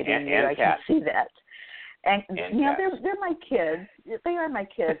motivating you. I can see that. And you know, they're my kids. They are my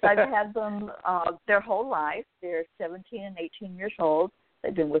kids. I've had them their whole life. They're 17 and 18 years old.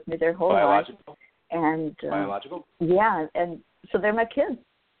 They've been with me their whole life. And biological? Yeah, and so they're my kids.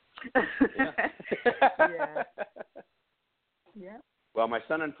 Yeah. Well, my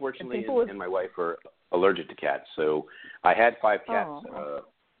son, unfortunately, and my wife are allergic to cats. So I had 5 cats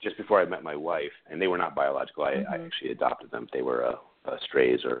just before I met my wife, and they were not biological. I actually adopted them. They were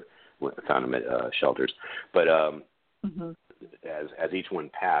strays or found them at shelters. But as each one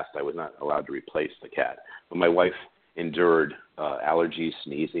passed, I was not allowed to replace the cat. But my wife endured allergies,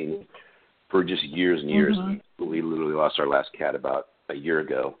 sneezing for just years and years. And we literally lost our last cat about a year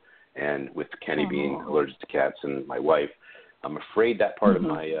ago. And with Kenny being allergic to cats and my wife, I'm afraid that part of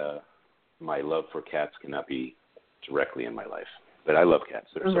my love for cats cannot be directly in my life. But I love cats.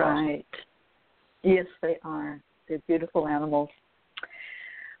 They're so awesome. Yes, they are. They're beautiful animals.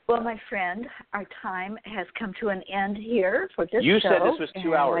 Well, my friend, our time has come to an end here for this show. You said this was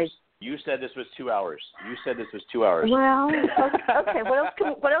 2 hours. You said this was 2 hours. You said this was 2 hours. Well, okay.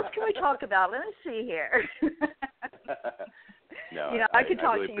 What else can we talk about? Let me see here. No, you know, I could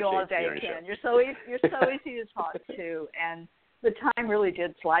talk really to you all day, Ken. You're so easy to talk to, and the time really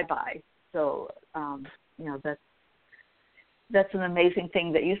did fly by. So, you know, that's an amazing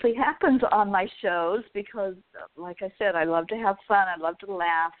thing that usually happens on my shows because, like I said, I love to have fun. I love to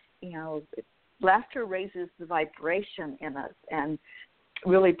laugh. You know, laughter raises the vibration in us and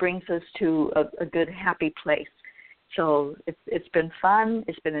really brings us to a good, happy place. So it's been fun.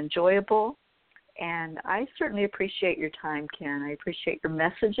 It's been enjoyable. And I certainly appreciate your time, Ken. I appreciate your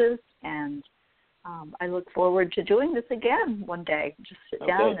messages, and I look forward to doing this again one day. Just sit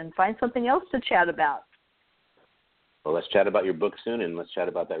down and find something else to chat about. Well, let's chat about your book soon, and let's chat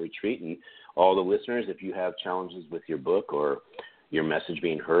about that retreat. And all the listeners, if you have challenges with your book or your message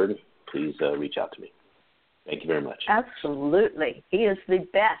being heard, please reach out to me. Thank you very much. Absolutely. He is the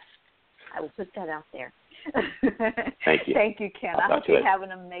best. I will put that out there. Thank you. Thank you, Ken. I hope you have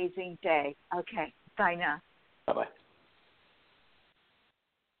an amazing day. Okay. Bye now. Bye-bye.